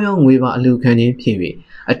စွန်ကိုရောငွေပါအလှခံခြင်းဖြစ်၍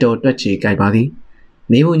အတော်တွက်ချေကြိုက်ပါသည်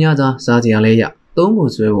နေဖို့ညစာစားစရာလဲရသုံး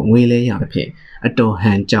ဖို့ဆွဲဖို့ငွေလဲရသဖြင့်အတော်ဟ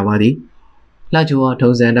န်ကြပါသည်လှချိုက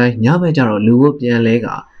ထုံစံတိုင်းညဘက်ကျတော့လူဝတ်ပြန်လဲက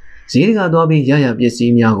ဈေးတကာသွားပြီးရရပစ္စ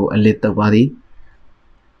ည်းများကိုအလစ်တုပ်ပါသည်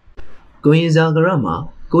ကိုရင်ဇာကရမှာ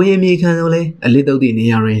ကိုရင်မြေခံဆုံးလဲအလစ်တုပ်သည့်နေ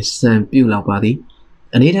ရာတွင်စံပြုတ်လောက်ပါသည်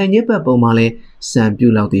အနေထိုင်ညစ်ပတ်ပုံမှာလဲစံပြု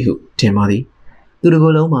တ်လောက်သည်ဟုထင်ပါသည်သူတို့က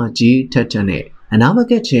လုံးမှာကြီးထက်ထက်နဲ့အနာမ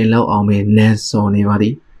ကက်ချင်လောက်အောင်ပဲနန်းစော်နေပါသ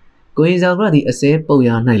ည်ကိုရင်ဇာကရသည်အစဲပုတ်ရ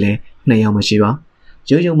၌လဲနှစ်ယောက်မရှိပါ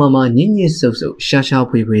ရုံရုံမမညင်ညစ်ဆုပ်ဆုပ်ရှာရှာ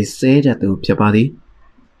ဖွေဖွေဆဲတတ်သူဖြစ်ပါသည်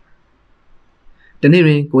တနေ့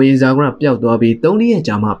တွင်ကိုရင်ဇာကရပျောက်သွားပြီး3ရက်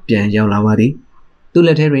ကြာမှပြန်ရောက်လာပါသည်သူ့လ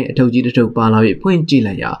က်ထဲတွင်အထုပ်ကြီးတစ်ထုပ်ပါလာ၍ဖွင့်ကြည့်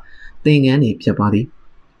လိုက်ရာသင်္ကန်းတွေဖြစ်ပါသည်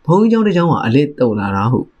ဘုံကြီးเจ้าတစ်เจ้าကအလစ်တုပ်လာတာ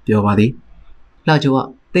ဟုပြောပါသည်လှချိုက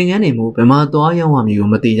သင်္ကန်းတွေမို့ဘယ်မှာသွားရောက်ရမည်ကို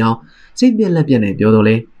မသိကြောင်းစိတ်ပြက်လက်ပြက်နဲ့ပြောတော့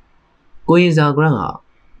လေကိုရင်ဇာကရက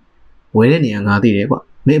ဝဲတဲ့နေရာငါသိတယ်ကွ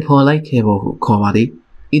မင်းဖော်လိုက်ခဲ့ဖို့ဟုခေါ်ပါသည်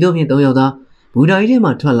ဤသို့ဖြင့်3ယောက်သားဘူဒါကြီးထဲ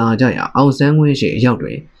မှထွက်လာကြရာအောင်ဆန်းဝင်းရှိအရောက်တွ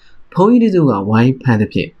င်ဘုံကြီးတို့ကဝိုင်းဖန်သ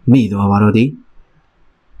ဖြင့်မိသွားပါတော့သည်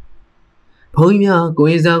ဘုံကြီးများကို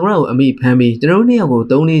ရင်ဇာကရကိုအမိဖမ်းပြီးကျွန်တော်2ယောက်ကို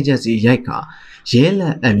3-4ချက်စီရိုက်ခါရဲလ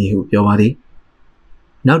က်အပ်မည်ဟုပြောပါသည်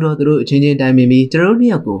နောက်တော့သူတို့အချင်းချင်းတိုင်ပင်ပြီးကျွန်တော်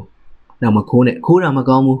2ယောက်ကိုနောက်မခိုးနဲ့ခိုးတာမ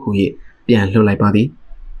ကောင်းဘူးဟု၍ပြန်လှုပ်လိုက်ပါသည်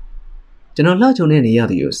ကျွန်တော်လှချုံတဲ့နေရ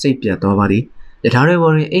သည်ကိုစိတ်ပြတ်သွားပါသည်ယထာရဲ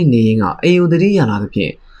ဘော်တွင်အိတ်နေရင်ကအိမ်ုံတတိရလာသဖြ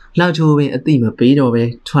င့်လှချိုပင်အတိမပေးတော့ပဲ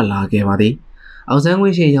ထွက်လာခဲ့ပါသည်အောင်ဆန်းဝ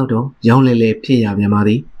င်းရှိရောက်တော့ရောင်းလဲလဲဖြစ်ရပြန်ပါသ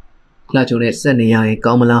ည်လှချုံနဲ့ဆက်နေရရင်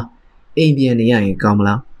ကောင်းမလားအိမ်ပြန်နေရရင်ကောင်းမ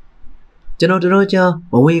လားကျွန်တော်တော်ကြာ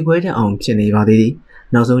မဝေခွဲတဲ့အောင်ဖြစ်နေပါသေးသည်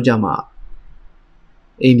နောက်ဆုံးကြမှာ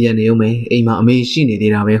အိမ်ပြန်နေုံပဲအိမ်မှာအမေရှိနေ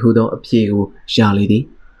သေးတာပဲဟူသောအဖြေကိုရလေသည်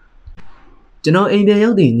ကျွန်တော်အိမ်ပြန်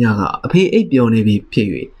ရောက်သည့်ညကအဖေအိပ်ပျော်နေပြီဖြစ်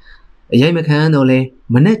၍ အရိုက်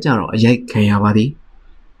မခံတော့လဲမနဲ့ကြတော့အရိုက်ခံရပါ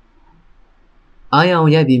သည်အားရအောင်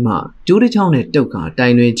ရိုက်ပြီးမှကျိုးတစ်ချောင်းနဲ့တုတ်က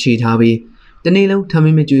တိုင်တွင်ခြေထားပြီးတနေ့လုံးထ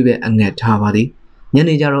မင်းမကျွေးပဲအငတ်ထားပါသည်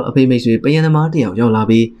ညနေကျတော့အဖေမိတ်ဆွေပယံသမားတယောက်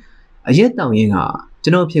ရောက်လာပြီးအရက်တောင်ရင်က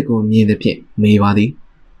ကျွန်တော်ဖြစ်ကိုမြင်သဖြင့်မေးပါသည်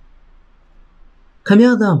ခမ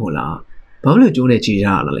ရသားမို့လားဘာလို့ကျိုးနဲ့ခြေ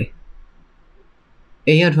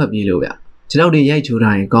ရတာလဲအိမ်ရထွက်ပြေးလို့ဗျကျွန်တော်တွေရိုက်ချိုး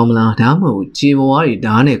ထားရင်ကောင်းမလားဒါမှမဟုတ်ခြေဘဝ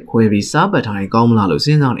တွေဓာတ်နဲ့ခွဲပြီးစားပတ်ထားရင်ကောင်းမလားလို့စ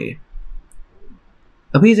ဉ်းစားနေ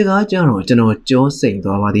တယ်အဖေစကားကြားတော့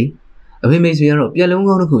ကျွန်တော်ကြောစိမ်သွားပါသည်အဖေမိတ်ဆွေ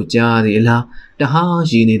ကတော့ပြက်လုံးကောင်းတစ်ခုကြားသည်အလားတ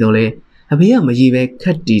ဟားရည်နေတော့လဲအဖေကမရည်ပဲ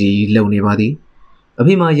ခက်တီတီလုံနေပါသည်အ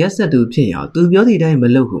ဖေမှာရက်ဆက်သူဖြစ်ရသူပြောသည့်အတိုင်းမ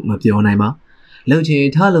လုပ်ဟုမပြောနိုင်ပါ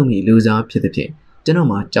လှုပ်ချင်ထားလုံးမိလူစားဖြစ်သည်ဖြင့်ကျွန်တော်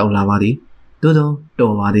မှကြောက်လာပါသည်သို့သော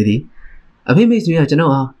တော်ပါသေးသည်အဖေမိတ်ဆွေကကျွန်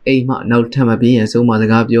တော်အားအိမ်မှနောက်ထပ်မပြေးရန်ဆုံးမ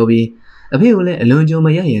စကားပြောပြီးအဖေကိုလည်းအလွန်ကြုံမ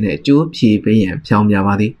ရရန်နဲ့ကြိုးဖြေပေးရန်ဖြောင်းပြ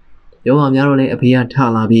ပါသည်ပြောပါများတော့လည်းအဖေကထ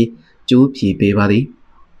လာပြီးကြိုးဖြေပေးပါသည်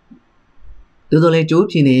သို့တော်လည်း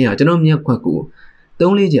ကြိုးဖြေနေရကျွန်တော်မျက်ခွက်ကို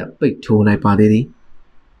3-4ချက်ပိတ်ထိုးလိုက်ပါသေး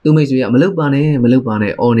သည်သူမိတ်ဆွေကမလုပ်ပါ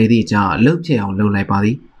နဲ့အော်နေသည့်ကြားလှုပ်ချအောင်လှုပ်လိုက်ပါသ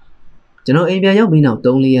ည်ကျွန်တော်အိမ်ပြန်ရောက်ပြီးနောက်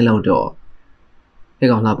3-4ရက်လောက်တော့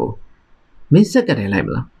ဟဲ့ကောင်လှဖို့မင်းဆက်ကတိုင်လိုက်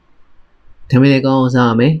မလားထမင်းလေးကောင်း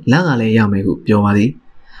စားရမယ်လက်ကလည်းရမယ်ဟုပြောပါသည်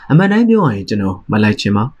အမှန်တိုင်းပြောရရင်ကျွန်တော်မလိုက်ချ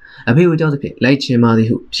င်ပါအဖေကိုကြောက်သဖြင့်လိုက်ချင်ပါသည်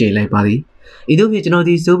ဟုဖြေလိုက်ပါသည်ဤသို့ဖြင့်ကျွန်တော်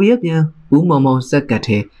ဒီဆိုဗီယက်ပြန်ဦးမောင်မောင်ဆက်ကတ်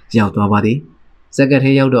ထဲရောက်သွားပါသည်ဆက်ကတ်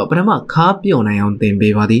ထဲရောက်တော့ပထမခါပြော့နိုင်အောင်သင်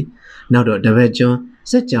ပေးပါသည်နောက်တော့တပည့်ကျွန်း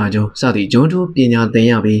စက်ကြာကျွန်းစသည့်ဂျုံထိုးပညာ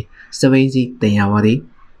သင်ရပြီးစပိန်စီသင်ရပါသည်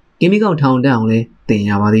ကင်းမီကောက်ထောင်တက်အောင်လည်း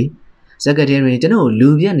သင်ရပါသည်ဆက်ကတ်ထဲတွင်ကျွန်တော်လူ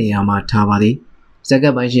ပြက်နေရာမှာထားပါသည်ဆက်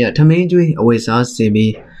ကတ်ပိုင်းရှိထမင်းကျွေးအဝိစား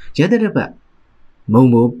စင်ပြီးရဲတဲ့တစ်ပတ်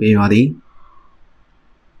မုံမိုးပေးပါ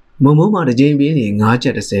သည်မုံမိုးမှာတစ်ကြိမ်ပေးရင်9ချ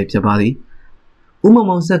က်30ဖြစ်ပါသည်ဦးမောင်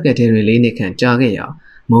မောင်ဆက်ကတ်ထဲတွင်4နှစ်ခန့်ကြာခဲ့ရာ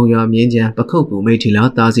မုံရွာမြင်းချံ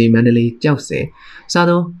ပခုတ်ကူမိထီလာတာစီမန္တလေးကြောက်စဲ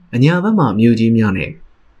စားသောအညာဘက်မှမြို့ကြီးများနဲ့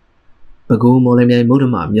ပဲခူးမော်လမြိုင်မုဒ္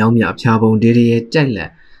ဓမမြောင်းမြဖျားပုံဒေရီရဲ့ကြိုက်လက်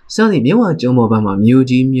စသည့်မြဝကျုံပေါ်ဘက်မှမြို့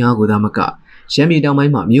ကြီးများကိုသာမကရှမ်းပြည်တောင်ပို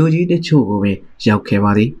င်းမှမြို့ကြီးတချို့ကိုပင်ရောက်ခဲ့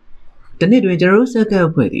ပါသည်တနေ့တွင်ကျွန်တော်ဆက်ကတ်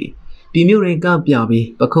အဖွဲ့သည်ပြည်မြို့တွင်ကပြပြီး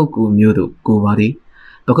ပခုတ်ကူမြို့သို့ကိုပါသည်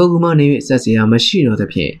ပခုတ်ကူမှနေ၍ဆက်စရာမရှိတော့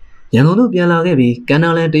သဖြင့်ရန်ကုန်သို့ပြန်လာခဲ့ပြီး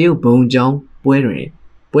ကန္နာလန်တရုတ်ဘုံကျောင်းပွဲတွင်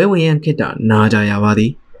ပွဲဝင်ရန်ခေတ္တနာကြရပါသည်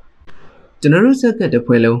ကျွန်တော်ဆက်ကတ်တစ်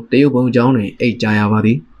ဖွဲ့လုံးတရုတ်ဘုံကျောင်းတွင်အိတ်ကြရပါ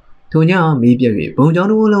သည်ထိုညမီးပြက်၍ဘုံကျောင်း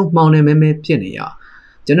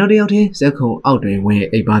တစ်ခုလုံးမှောင်နေမဲမဲဖြစ်နေရာကျွန်တော်တယောက်တည်းဇက်ခုံအောက်တွင်ဝင်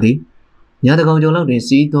အိတ်ပါသည်ညတကောင်ကျော်လောက်တွင်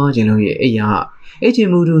စီးသွားခြင်းလို့ရဲ့အိတ်ရအိတ်ချင်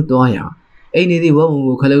မှုသူသွားရာအိတ်နေသည့်ဝုံ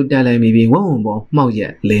ကိုခလုတ်တက်လိုက်မိပြီးဝုံပေါ်မှောက်ရ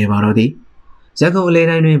က်လဲပါတော့သည်ဇက်ခုံအလေ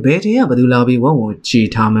တိုင်းတွင်ဘယ်ထင်ရဘသူလာပြီးဝုံကို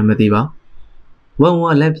ချီထားမှမသိပါဝုံ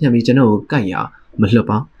ကလက်ဖြန့်ပြီးကျွန်တော်ကိုကိုက်ရမလွတ်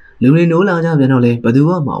ပါလူတွေနိုးလာကြပြန်တော့လဲဘသူ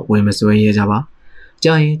မှဝင်မ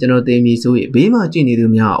စွဲရဲကြပါကြာရင်ကျွန်တော်တေးမီဆို၍ဘေးမှာကြ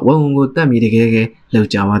ည့်နေသူများဝုံကိုတတ်မိတကယ်ကဲ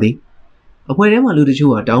လောက်ကြပါသည်အဖွဲထဲမှာလူတ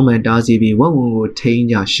ချို့ကတောင်းပန်တားဆီးပြီးဝုံကိုထိန်း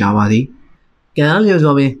ကြရှာပါသည်ကံအားလျော်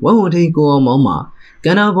စွာပင်ဝုံထိန်းကိုအောင်မောင်းမှာက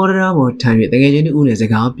န္နာဘော်ဒရာပေါ်ထိုင်၍တကယ်ချင်းတူနဲ့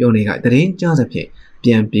စကားပြောနေကတရင်ကြားသဖြ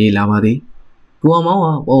င့်ပြန်ပြေးလာပါသည်ကိုအောင်မောင်း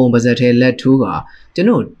ကဝုံပါဇက်ထဲလက်ထိုးကကျွန်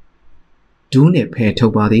တော်ဒူးနဲ့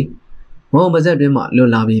ဖယ်ထုတ်ပါသည်ဝုံပါဇက်တွင်မှလွတ်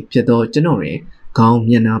လာပြီးဖြစ်သောကျွန်တော်တွင်ခေါင်း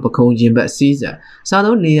မျက်နှာပခုံးရင်ဘတ်စီးဆက်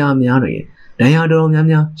စားသောနေရာများတွင်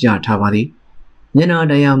ဒဏ်ရာတော်များများရထားပါသည်မျက်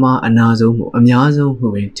နှာဒဏ်ရာမှာအနာဆုံးမှုအများဆုံးဟု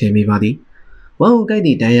ပင်ထင်မိပါသည်ဝုံကိုက်သ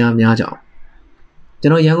ည့်ဒဏ်ရာများကြောင့်ကျွ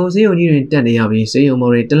န်တော်ရန်ကုန်စေယုံကြီးတွင်တက်နေရပြီးစေ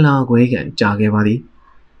ယုံမော်တွင်တလားခွဲခန့်ကြာခဲ့ပါ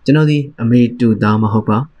သည်ကျွန်တော်သည်အမေတူသားမဟုတ်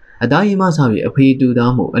ပါအသားရည်မှဆပြီး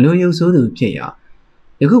အဖေတူသားမှုအလွန်ရုပ်ဆိုးသူဖြစ်ရာ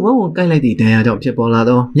ယခုဝုံကိုက်လိုက်သည့်ဒဏ်ရာကြောင့်ဖြစ်ပေါ်လာ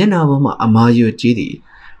သောမျက်နှာပေါ်မှအမားရွတ်ကြီး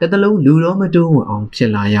သည်တစ်သလုံးလူတော်မတိုးဝင်အောင်ဖြစ်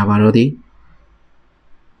လာရပါတော့သည်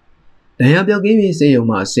ဒဏ်ရာပြောက်ကင်းပြီးစေယုံ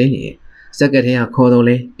မှဆင်းနေစက်ကတ်ထဲ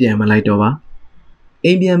ကခေါ်တော့လဲပြန်မ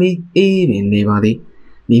လိုက်တော့ပါအိမ်ပြန်ပြီးအေးပင်နေပါသည်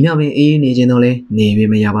မိမြပင်အေးနေခြင်းတော့လဲနေပြီ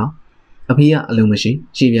မရပါအဖေကအလုံးမ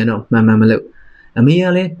ရှိရှေ့ပြန်တော့မှန်မှန်မလုပ်အမေက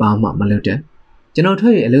လည်းဘာမှမလုပ်တဲ့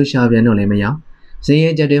ကျွန်တော်ထွက်ရအလုပ်ရှာပြန်တော့လည်းမရဇင်းရဲ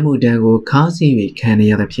ကြတဲ့မှုတန်းကိုခါး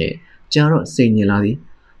စီးပြီးခံနေရသဖြင့်ကြာတော့စိတ်ညစ်လာ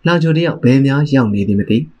သည်လှချိုတယောက်ဘယ်များရောက်နေသည်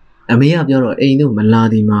မသိအမေကပြောတော့အိမ်တို့မလာ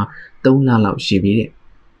သည်မှာ3လလောက်ရှိပြီ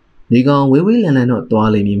တဲ့ဒီကောင်ဝေးဝေးလန်လန်တော့သွား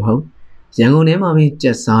လိမ့်မည်မဟုတ်ရန်ကုန်ထဲ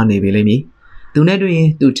မှာပဲကြက်စားနေပြီလိမ့်မည်သူနဲ့တွေ့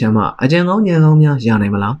ရင်သူ့ထံမှအကြံကောင်းညံကောင်းများရနို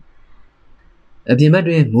င်မလားအပြင်ဘက်တွ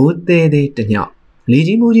င်မိုးသေးသေးတညောက်လေ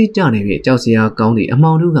ကြီးမိုးကြီးကျနေပြီကြောက်စရာကောင်းသည့်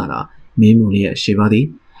အမောင်တို့ကသာမင်းမူလေးရဲ့ရှိပါ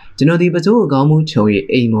သည်ကျွန်တော်ဒီပစိုးအကောင်းမှုချုံ၍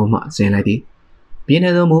အိမ်မောမှဆင်းလိုက်သည်ပြင်း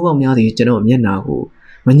ထန်သောမိုးပေါက်များသည်ကျွန်တော်မျက်နှာ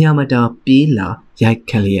ကိုမညာမတာပြေးလာရိုက်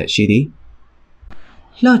ခတ်လျက်ရှိ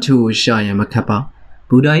သည်လှထူရှာရန်မ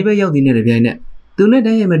ခတ်ပါဘူတာကြီးပဲရောက်သည်နဲ့တပြိုင်နက်သူနဲ့တ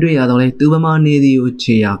ည်းရမတွေ့ရတော့လဲသူပမာနေသည်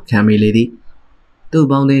ကိုခြေရခံမိလေသည်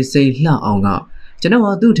သူ့ပေါင်းသည်စိတ်လှအောင်က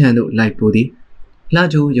ကျွန်တော်ဟာသူ့ထံသို့လိုက်ပို့သည် လှ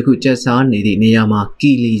ချိုယခုကျက်စားနေတဲ့နေရာမှာ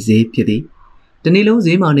ကီလီဈေးဖြစ်သည်တနေ့လုံး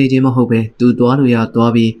ဈေးမှာနေခြင်းမဟုတ်ပဲသူသွားလို့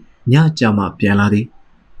ရသွားပြီးညကြမှာပြန်လာသည်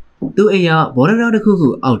သူအိမ်ကဘော်ဒရာ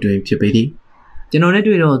တစ်ခုခုအောက်တွင်ဖြစ်ပေသည်ကျွန်တော်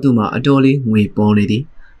နဲ့တွေ့တော့သူ့မှာအတော်လေးငွေပေါ်နေ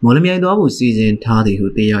သည်မော်လမြိုင်သွားဖို့စီစဉ်ထား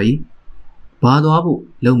သည်ဟုသိရ၏ဘာသွားဖို့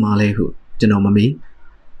လုံမာလဲဟုကျွန်တော်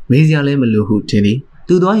မမေးစရာလည်းမလိုဟုထင်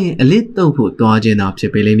သည်သူသွားရင်အလစ်တုပ်ဖို့သွားခြ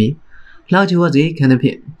င်းသာဖြစ်ပေလိမ့်မည်လှချိုကဈေးခံသဖြ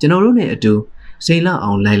င့်ကျွန်တော်တို့နဲ့အတူစိန်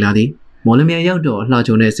လအောင်လိုက်လာသည်မော်လမြိုင်ရောက်တော့လှ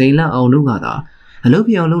ချိုနဲ့စိန်လအောင်တို့ကသာ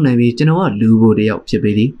အလုပ်ပြောင်းလုပ်နိုင်ပြီးကျွန်တော်ကလူဖို့တ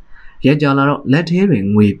ယောက်ဖြစ်ပေသည်ရက်ကြလာတော့လက်ထဲတွင်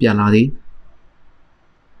ငွေပြတ်လာသည်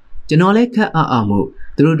ကျွန်တော်လည်းခက်အားမှု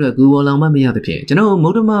သူတို့အတွက်ကူပေါ်လောင်မမရသဖြင့်ကျွန်တော်မု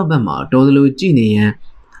ဒ္ဓမဘက်မှာတော်သလိုကြည်နေ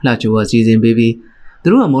ရန်လှချိုကစီစဉ်ပေးပြီးသူ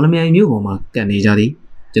တို့ကမော်လမြိုင်မြို့ပေါ်မှာကပ်နေကြသည်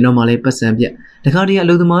ကျွန်တော်မှလည်းပတ်စံပြက်တခါတည်းအ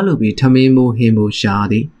လုပ်သမားလုပ်ပြီးထမင်းမိုးဟင်းမိုးရှာ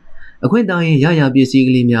သည်အခွင့်တောင်းရင်ရပစ္စည်း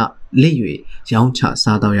ကလေးများလက်၍ရောင်းချ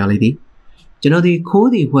စားတော့ရလေသည်ကျွန်တော်ဒီခိုး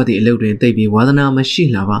သည်ဝှက်သည်အလုပ်တွင်တိတ်ပြီးဝါသနာမရှိ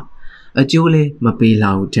လာပါအကျိုးလည်းမပေးလာ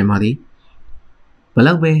ဘူးထင်ပါသည်ဘ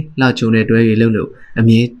လောက်ပဲလှချုံနဲ့တွဲ၍လှုပ်လို့အ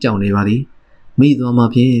မြဲကြောက်နေပါသည်မိသွားမှ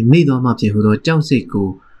ဖြင့်ဟူသောကြောက်စိတ်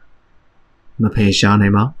ကိုမဖယ်ရှားနို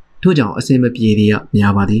င်ပါထို့ကြောင့်အစင်မပြေသည်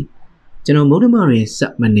ရများပါသည်ကျွန်တော်မုဒ္ဓမတွင်စ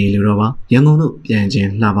က်မနေလို့တော့ပါရန်ကုန်သို့ပြန်ခြ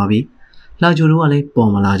င်းလှပါပြီလှချိုတို့ကလ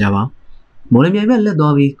ည်းပေါ်မလာကြပါမော်လမြိုင်ဘက်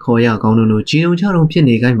လက်သွားပြီးခေါ်ရကောင်းတို့ကြီးုံချ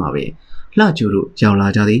တုံဖြစ်နေခိုင်းပါပဲလှချိုတို့ရောက်လာ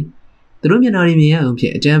ကြသည်သူတို့မျက်နှာတွေမြင်ရ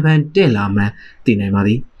အောင်ဖြင့်အကြံဖန်တက်လာမှန်းသိနိုင်ပါ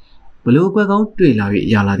သည်ဘလို့အကွက်ကောင်းတွေ့လာ၍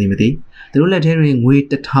ရလာသည်မသိသူတို့လက်ထဲတွင်ငွေ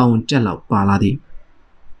1000ကျပ်လောက်ပါလာသည်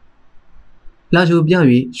လှချိုပြ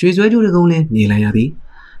၍ရွှေဆွဲကြိုးတကုံးလည်းမြင်လိုက်ရသည်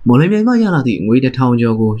မော်လမြိုင်မှရလာသည့်ငွေ1000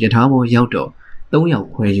ကျော်ကိုယထာပေါ်ရောက်တော့3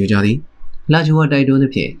ယောက်ခွဲယူကြသည်လှချိုကတိုက်တွန်း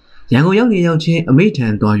သဖြင့်ရန်ကုန်ရောက်နေရောက်ချင်း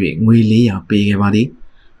အမိထံသွား၍ငွေ400ပေးခဲ့ပါ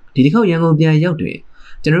သည်ဒီတစ်ခေါက်ရန်ကုန်ပြန်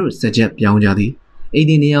ရောက်တွင်ကျွန်တော်တို့စကြက်ပြောင်းကြ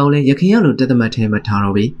သည်အိဒီနေရာကိုလည်းရခင်ရလိုတက်တမတ်ထဲမ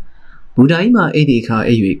ထားတော့ပြီဘူတာကြီး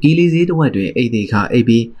မှာအိဒီခါအိပ်၍ကီလီဈေးတစ်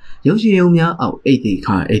ဝက်တွင်အိဒီခါအိပ်ပြီးရုပ်ရှင်ရုံများ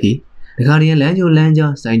အောက်အိဒီခါအိပ်သည်ဒီခါတည်းလမ်းကျိုးလ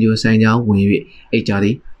မ်းကြားဆိုင်ကျိုးဆိုင်ကြားဝင်၍အိပ်ကြ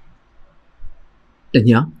သည်တ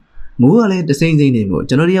ညမိုးကလည်းတစိမ့်စိ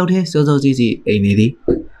မ့်နေမို့ကျွန်တော်တယောက်တည်းစောစောစီးစီးအိမ်နေ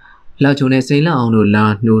သည်လှချုံနဲ့စိန်လက်အောင်တို့လာ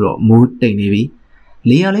နှိုးတော့မိုးတိတ်နေပြီ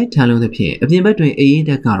လေရလဲထန်လုံးသဖြင့်အပြင်ဘက်တွင်အေးအေး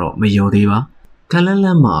တက်ကတော့မလျော်သေးပါခန်းလန်းလ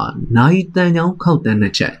န်းမှာနိုင်တန်ချောင်းခောက်တန်း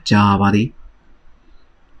တဲ့ချက်ကြားပါသည်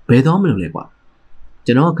ဘယ်တော့မလို့လဲ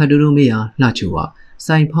ကွာကျွန်တော်ခတ်တူတူမေးရလှချိုက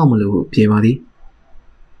စိုင်ဖောက်မလို့ဖြေပါ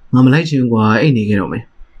သည်ငါမလိုက်ချင်ကွာအိတ်နေခဲ့တော့မယ်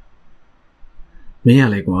မင်း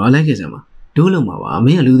ရလဲကွာလိုက်ခဲ့စမ်းပါဒိုးလုံးပါပါ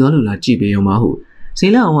မင်းကလူတော်လူလာကြည့်ပေးရော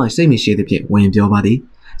မဟုတ်စိန်လက်အောင်ကစိတ်မရှိသဖြင့်ဝင်ပြောပါသည်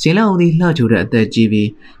စိန်လက်အောင်သည်လှချိုတဲ့အသက်ကြီးပြီး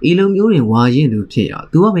ဤလိုမျိုးတွင်ဝါရင်သူဖြစ်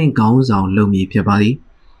ရသူကပင်ခေါင်းဆောင်လုံမည်ဖြစ်ပါ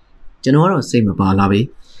သည်ကျွန်တော်ကတော့စိတ်မပါလာ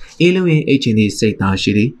ပြီအေးလုံးရင်အိတ်ချင်သည့်စိတ်သား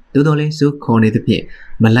ရှိသည်သို့တော်လည်းစိုးခေါ်နေသဖြင့်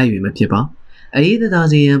မလိုက်၍မဖြစ်ပါအေးတသား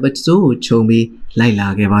စီရန်ပစိုးကိုခြုံပြီးလိုက်လာ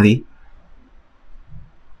ခဲ့ပါသည်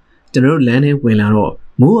ကျွန်တော်တို့လမ်းထဲဝင်လာတော့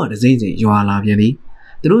မိုးကတစိမ့်စိမ့်ရွာလာပြန်သည်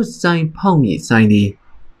သူတို့ဆိုင်ဖောက်မြေဆိုင်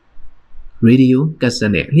သည်ရေဒီယိုကက်ဆ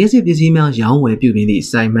က်နဲ့လျှက်စစ်ပစ္စည်းများရောင်းဝယ်ပြုပြင်သည့်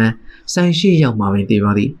ဆိုင်မှန်ဆိုင်ရှိရောက်မှာပင်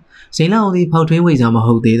တည်ပါသည်စိန်လာအောင်သည်ဖောက်ထွင်းဝိစားမ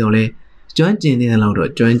ဟုတ်သေးတော့လဲကျွမ်းကျင်နေတဲ့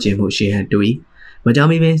လောက်တော့ကျွမ်းကျင်မှုရှိဟန်တူ၏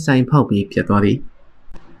မကြောင်မီပင်ဆိုင်ဖောက်ပြီးပြတ်သွား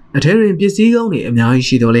သည်အထဲတွင်ပစ္စည်းကောင်းတွေ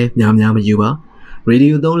အများကြီးရှိတော့လဲများများ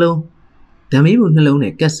မယူပါရေဒီယို3လုံးဓာမီးဘူး2လုံး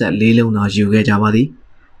နဲ့ကက်ဆက်4လုံးသာယူခဲ့ကြပါသည်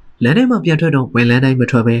လမ်းထဲမှာပြန်ထွက်တော့ဝင်လမ်းတိုင်း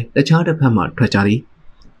မထွက်ပဲတခြားတစ်ဖက်မှထွက်ကြ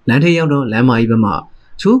သည်လမ်းထဲရောက်တော့လမ်းမကြီးဘက်မှ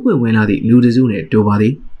ချိုးပွင့်ဝင်လာသည့်လူတစုနဲ့တိုးပါသ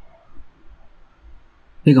ည်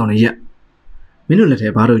ဟေ့ကောင်လေးရက်မင်းတို့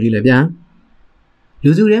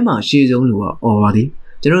လက်ထဲဘာလို့ကြီးလဲပြန်လူစုထဲမှာရှေ့ဆုံးလူကအော်ပါသည်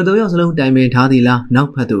ကျွန်တော်တို့ရောက်စလုံးတိုင်ပင်ထားသည်လား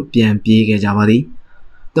နောက်ဖက်သို့ပြန်ပြေးခဲ့ကြပါသည်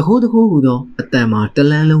တခိုးဟူသောအတန်မှာတ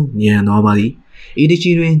လန်းလုံးညံသွားပါသည်ဤ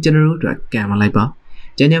တချီတွင်ကျွန်တော်တို့အတွက်ကံမလိုက်ပါ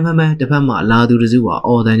ကြမ်းကြမ်းဖမ်းဖမ်းတစ်ဖက်မှလာသူတစုက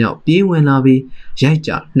အော်တန်းကြောင့်ပြေးဝင်လာပြီး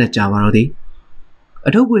ရိုက်ကြနှက်ကြပါတော့သည်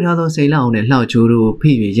အထုပ်ပွေထားသောစိန်လအောင်နဲ့လှချိုးတို့ဖိ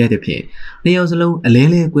၍ရိုက်သည်ဖြင့်နှစ်ယောက်စလုံးအလဲ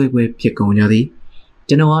လဲကွဲကွဲဖြစ်ကုန်ကြ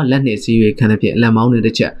သည်ကျွန်တော်ကလက်နှင့်စီး၍ခံသည်ဖြင့်လက်မောင်းတွေ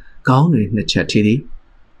တစ်ချက်ခေါင်းတွေနှစ်ချက်ထိ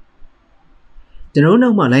သည်ကျွန်တော်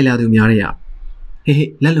နောက်မှလိုက်လာသူများရဟေး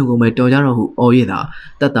လက်လုံကုန်မဲ့တော်ကြတော့ဟုအော်ရည်သာ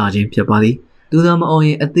တတ်တာချင်းဖြစ်ပါသည်သူသာမအောင်ရ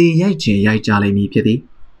င်အသေးရိုက်ချင်ရိုက်ကြလိမ့်မည်ဖြစ်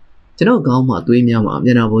သည်ကျွန်တော်ခေါင်းမှသွေးများမှမျ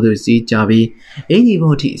က်နှာပေါ်သို့စီးကြပြီး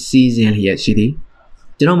အင်ကြီးဘောထိစီးစင်းလျက်ရှိ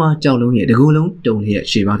သည်ကျွန်တော်မှကြောက်လုံးရဲ့တကူလုံး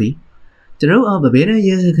တုံလျက်ရှိပါသည်ကျွန်တော်အားဗဘဲ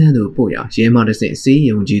တဲ့ရဲစခန်းသို့ပို့ရရဲမတစ်ဆင့်စီး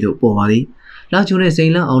ယုံကြီးသို့ပို့ပါသည်လာချုံ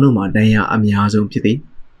နဲ့စိန်လန်းအောင်တို့မှတန်းရအများဆုံးဖြစ်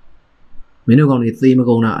သည်မင်းတို့ကောင်တွေသေး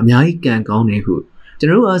မကုန်တာအများကြီးကံကောင်းနေဟု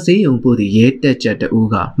ကျွန်တော်အားစီးယုံပို့သည့်ရဲတက်ချက်တဦး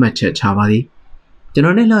ကမှတ်ချက်ချပါသည်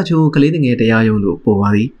ကျွန်တော်နဲ့လှချိုကလေးငယ်တ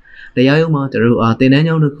ရားရုံးသို့ပို့ပါသည်တရားရုံးမှာကျွန်တော်အားတင်တန်း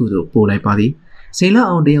ကျောင်းတစ်ခုသို့ပို့လိုက်ပါသည်စိန်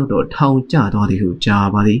လအောင်တယောက်တော့ထောင်ကျသွားသည်ဟုကြား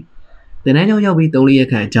ပါသည်တင်တန်းကျောင်းရောက်ပြီး3-4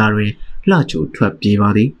ရက်ခန့်ကြာတွင်လှချိုထွက်ပြေးပါ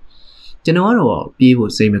သည်ကျွန်တော်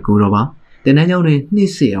ကတော့ပြေးဖို့စိတ်မကူတော့ပါတင်တန်းကျောင်းတွင်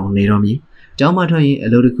နှိမ့်စစ်အောင်နေတော့မည် ကျောင်းမထွက်ရင်အ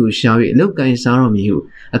လုပ်တစ်ခုရှာ၍အလုပ်ကိုင်စားတော်မူဟု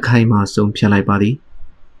အခိုင်အမာဆုံးဖြတ်လိုက်ပါသည်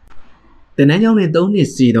တနန်းကျောင်းတွင်3နှစ်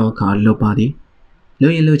စီသောအခါလွတ်ပါသည်လူ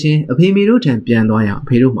ရင်လူချင်းအဖေမေတို့ထံပြန်သွားရာအ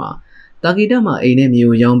ဖေတို့မှာတာဂီတက်မှာအိမ်နဲ့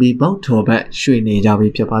မျိုးရောင်းပြီးပေါက်ထော်ဘက်ရွှေ့နေကြပြီ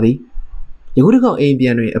ဖြစ်ပါသည်ယခုတစ်ခေါက်အိမ်ပြ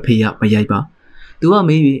န်တွင်အဖေကမရိုက်ပါသူက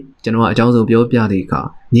မေး၍ကျွန်တော်ကအကြောင်းစုံပြောပြသည့်အခါ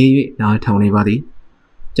ငြင်း၍နားထောင်နေပါသည်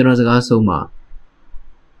ကျွန်တော်စကားဆုံးမှာ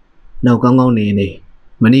နောက်ကောင်းကောင်းနေ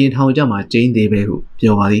မနေထောင်ကြမှာကျင်းသေးပဲဟု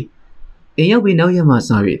ပြောပါသည်အိမ်ရောက်ပြီးနောက်ရက်မှစ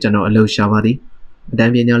၍ကျွန်တော်အလုပ်ရှာပါသည်အတ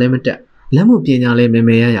န်းပညာလည်းမတက်လက်မှုပညာလည်း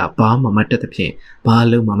မေရဘာမှမတက်သဖြင့်ဘာ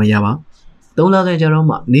လို့မှမရပါ3လခန့်ကြာတော့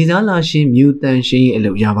မှနေစားလာရှင်မြူတန်ရှင်းရဲ့အ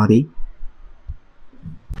လုပ်ရပါသည်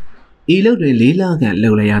ဤလုပ်တွင်4လခန့်လု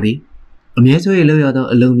ပ်လိုက်ရသည်အမြဲဆိုရလုပ်ရသော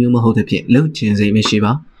အလုပ်မျိုးမဟုတ်သဖြင့်လုပ်ချင်စိတ်မရှိ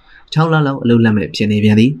ပါ6လလောက်အလုပ်လက်မဲ့ဖြစ်နေပြ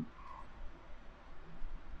န်သည်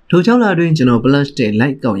ထို6လအတွင်းကျွန်တော်ပလတ်စတစ်လို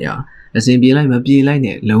က်ကောက်ရာအစဉ်ပြေလိုက်မပြေလိုက်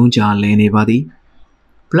နဲ့လုံးချလဲနေပါသည်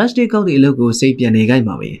ပလတ်စတစ်ကောက်သည့်အလုပ်ကိုစိတ်ပြန်နေကြိုက်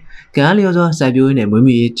ပါပဲကံလျော်စွာစိုက်ပျိုးရင်းနဲ့မွေး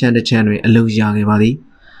မြူရေးချမ်းတစ်ချမ်းတွင်အလုပ်ရခဲ့ပါသည်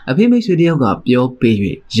အဖေမိတ်ဆွေတယောက်ကပြောပေး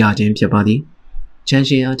၍ရခြင်းဖြစ်ပါသည်ချမ်း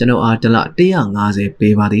ရှင်အားကျွန်တော်အားတစ်လ150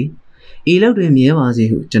ပေးပါသည်ဤလုပ်တွင်မြဲပါစေ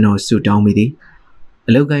ဟုကျွန်တော်ဆုတောင်းမိသည်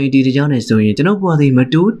အလုပ်ကိုင်တီတကြောင်နဲ့ဆိုရင်ကျွန်တော်ဘဝသည်မ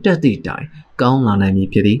တိုးတက်သည့်တိုင်ကောင်းလာနိုင်မည်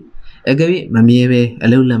ဖြစ်သည်အကယ်၍မမြဲပဲအ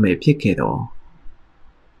လုပ်လက်မဲ့ဖြစ်ခဲ့တော့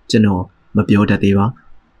ကျွန်တော်မပြောတတ်သေးပါ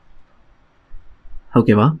ဟုတ်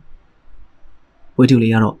ကဲ့ပါဝိတု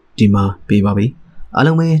လေးကတော့ဒီမှာပေးပါပြီအား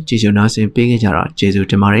လုံးပဲကြည့်ရှုနားဆင်ပေးခဲ့ကြတာကျေးဇူး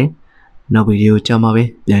တင်ပါတယ်နောက်ဗီဒီယိုကြမှာပဲ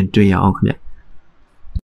ပြန်တွေ့ရအောင်ခင်ဗျ